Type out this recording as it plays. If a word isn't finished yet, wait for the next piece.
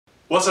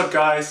What's up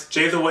guys,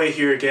 jthewei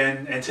here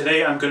again, and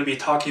today I'm going to be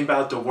talking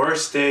about the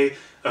worst day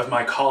of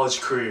my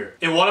college career.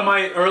 In one of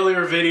my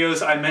earlier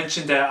videos I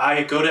mentioned that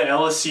I go to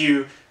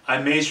LSU,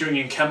 I'm majoring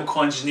in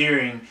chemical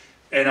engineering,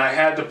 and I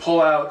had to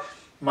pull out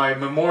my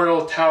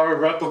Memorial Tower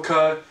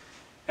replica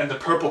and the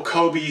purple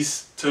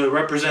Kobe's to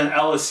represent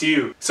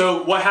LSU.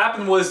 So what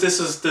happened was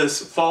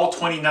this fall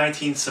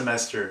 2019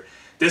 semester.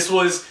 This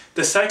was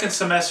the second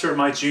semester of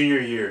my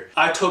junior year.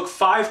 I took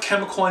 5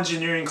 chemical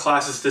engineering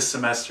classes this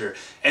semester,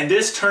 and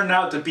this turned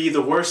out to be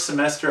the worst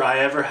semester I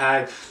ever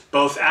had,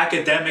 both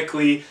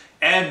academically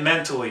and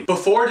mentally.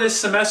 Before this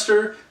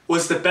semester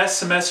was the best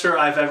semester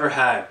I've ever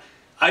had.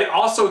 I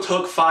also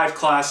took 5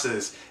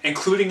 classes,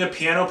 including a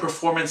piano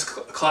performance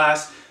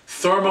class,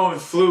 thermo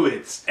and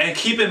fluids. And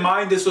keep in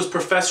mind this was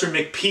Professor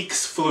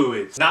McPeak's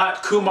fluids,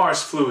 not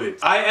Kumar's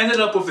fluids. I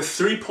ended up with a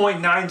 3.9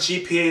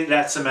 GPA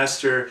that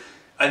semester,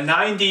 a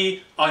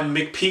 90 on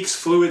McPeak's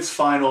fluids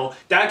final.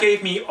 That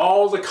gave me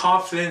all the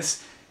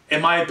confidence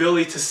in my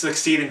ability to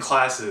succeed in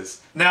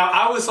classes. Now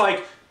I was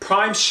like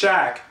prime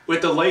Shaq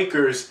with the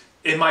Lakers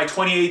in my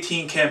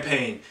 2018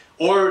 campaign,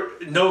 or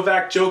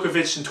Novak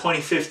Djokovic in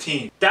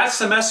 2015. That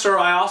semester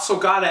I also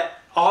got an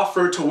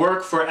offer to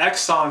work for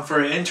Exxon for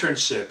an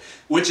internship,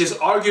 which is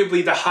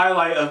arguably the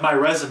highlight of my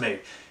resume.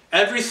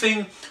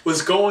 Everything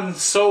was going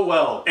so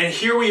well, and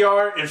here we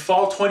are in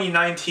fall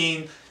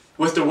 2019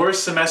 with the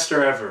worst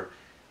semester ever.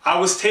 I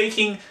was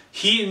taking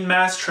heat and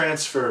mass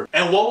transfer,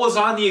 and what was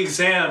on the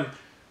exam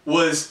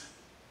was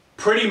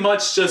pretty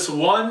much just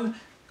one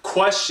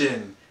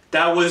question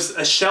that was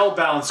a shell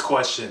balance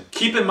question.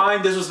 Keep in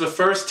mind this was the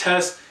first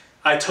test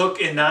I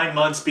took in 9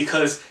 months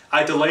because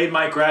I delayed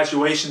my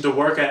graduation to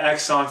work at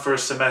Exxon for a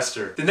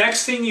semester. The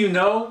next thing you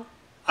know,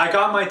 I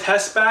got my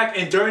test back,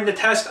 and during the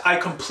test I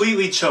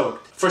completely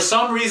choked. For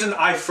some reason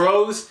I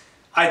froze.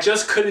 I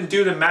just couldn't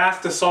do the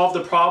math to solve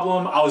the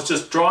problem. I was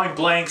just drawing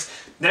blanks.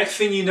 Next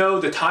thing you know,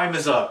 the time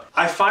is up.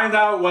 I find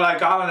out what I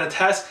got on a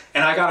test,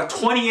 and I got a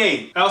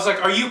 28. I was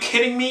like, are you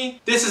kidding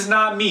me? This is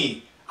not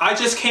me. I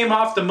just came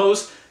off the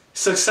most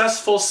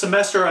successful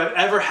semester I've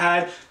ever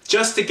had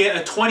just to get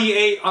a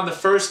 28 on the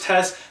first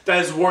test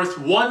that is worth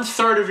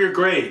 1/3 of your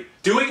grade.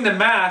 Doing the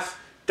math,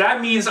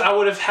 that means I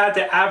would have had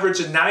to average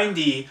a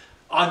 90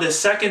 on the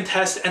second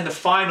test and the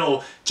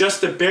final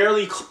just to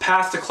barely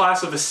pass the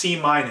class of a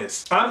C-.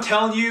 I'm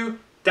telling you,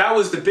 that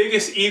was the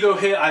biggest ego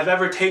hit I've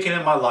ever taken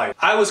in my life.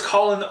 I was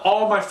calling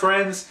all my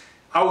friends.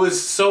 I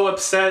was so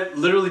upset,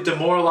 literally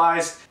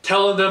demoralized,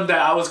 telling them that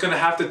I was gonna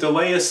have to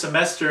delay a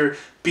semester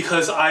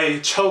because I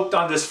choked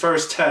on this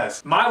first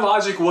test. My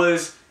logic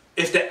was,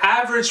 if the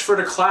average for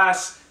the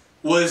class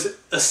was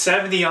a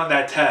 70 on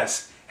that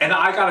test, and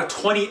I got a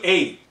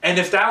 28, and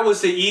if that was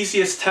the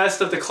easiest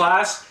test of the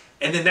class,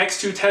 and the next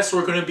 2 tests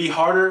were going to be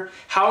harder,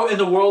 how in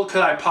the world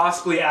could I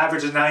possibly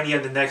average a 90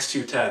 on the next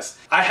 2 tests?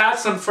 I had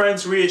some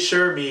friends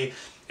reassure me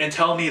and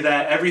tell me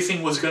that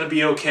everything was going to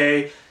be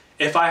okay.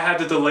 If I had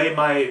to delay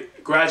my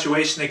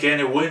graduation again,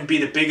 it wouldn't be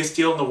the biggest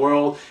deal in the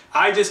world.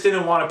 I just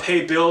didn't want to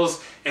pay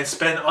bills and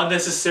spend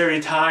unnecessary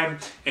time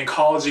in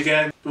college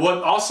again. What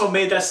also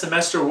made that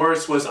semester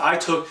worse was I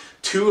took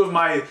 2 of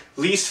my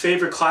least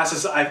favorite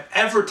classes I've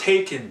ever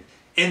taken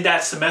in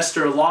that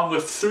semester, along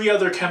with 3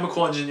 other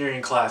chemical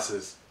engineering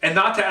classes. And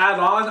not to add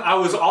on, I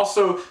was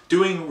also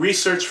doing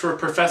research for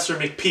Professor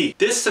McPeak.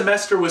 This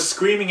semester was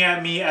screaming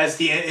at me as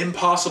the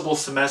impossible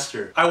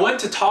semester. I went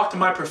to talk to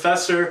my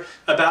professor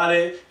about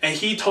it, and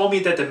he told me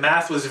that the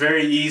math was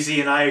very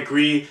easy, and I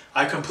agree.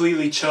 I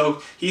completely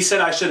choked. He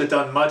said I should have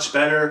done much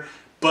better,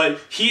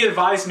 but he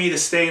advised me to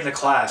stay in the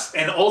class,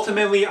 and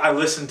ultimately I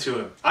listened to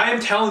him. I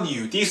am telling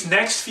you, these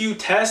next few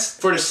tests,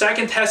 for the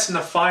second test and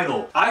the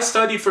final, I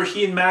studied for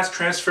heat and mass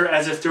transfer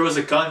as if there was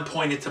a gun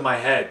pointed to my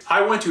head.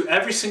 I went to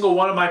every single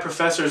one of my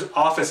professor's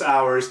office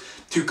hours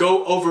to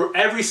go over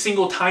every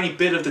single tiny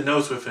bit of the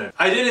notes with him.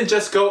 I didn't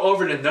just go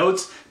over the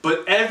notes,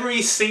 but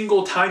every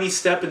single tiny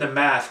step in the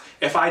math.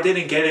 If I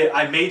didn't get it,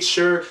 I made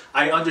sure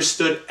I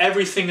understood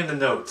everything in the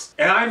notes.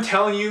 And I'm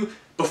telling you,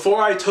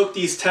 before I took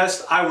these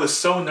tests, I was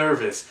so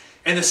nervous.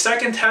 In the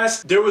second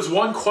test, there was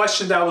one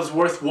question that was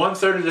worth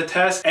 1/3 of the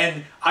test,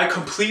 and I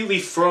completely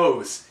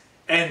froze.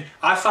 And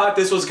I thought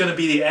this was gonna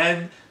be the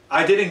end.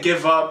 I didn't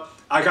give up.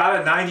 I got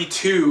a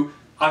 92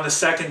 on the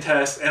second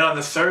test, and on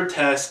the third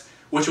test,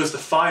 which was the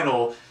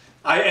final,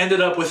 I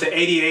ended up with an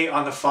 88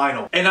 on the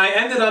final. And I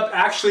ended up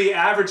actually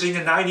averaging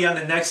a 90 on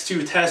the next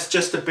 2 tests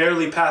just to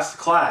barely pass the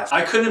class.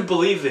 I couldn't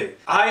believe it.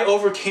 I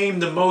overcame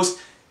the most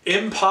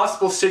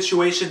impossible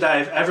situation that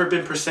I've ever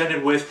been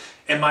presented with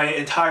in my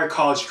entire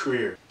college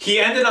career. He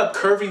ended up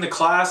curving the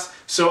class,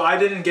 so I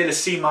didn't get a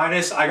C-.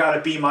 I got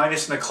a B-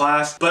 in the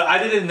class, but I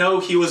didn't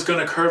know he was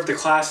gonna curve the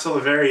class till the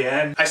very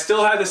end. I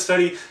still had to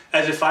study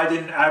as if I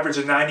didn't average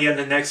a 90 on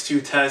the next 2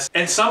 tests.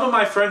 And some of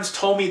my friends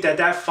told me that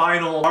that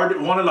final,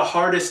 one of the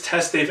hardest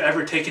tests they've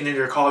ever taken in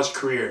their college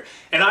career.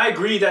 And I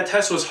agree, that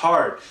test was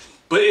hard,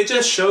 but it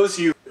just shows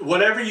you,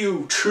 whatever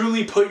you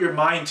truly put your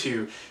mind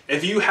to,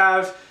 if you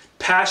have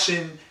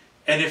passion,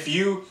 and if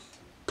you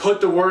put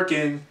the work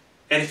in,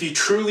 and if you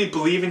truly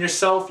believe in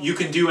yourself, you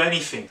can do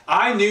anything.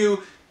 I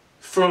knew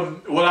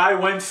from what I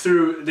went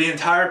through the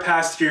entire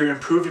past year,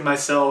 improving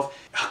myself,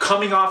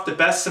 coming off the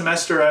best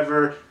semester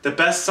ever, the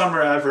best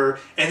summer ever,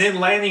 and then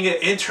landing an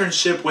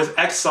internship with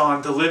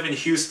Exxon to live in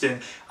Houston,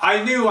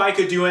 I knew I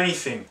could do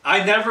anything.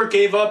 I never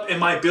gave up in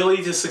my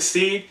ability to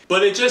succeed,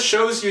 but it just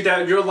shows you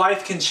that your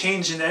life can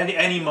change in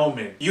any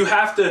moment. You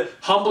have to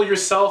humble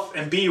yourself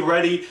and be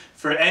ready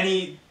for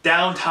any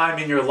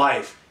downtime in your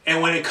life.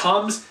 And when it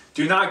comes,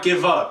 do not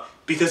give up,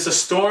 because the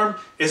storm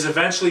is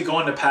eventually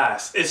going to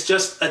pass. It's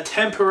just a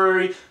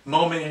temporary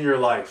moment in your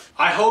life.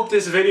 I hope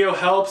this video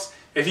helps.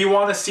 If you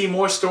want to see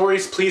more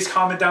stories, please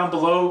comment down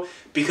below,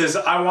 because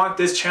I want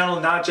this channel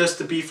not just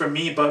to be for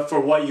me, but for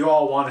what you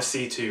all want to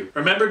see too.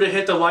 Remember to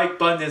hit the like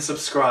button and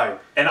subscribe,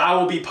 and I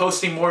will be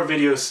posting more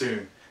videos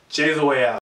soon. jthewei out.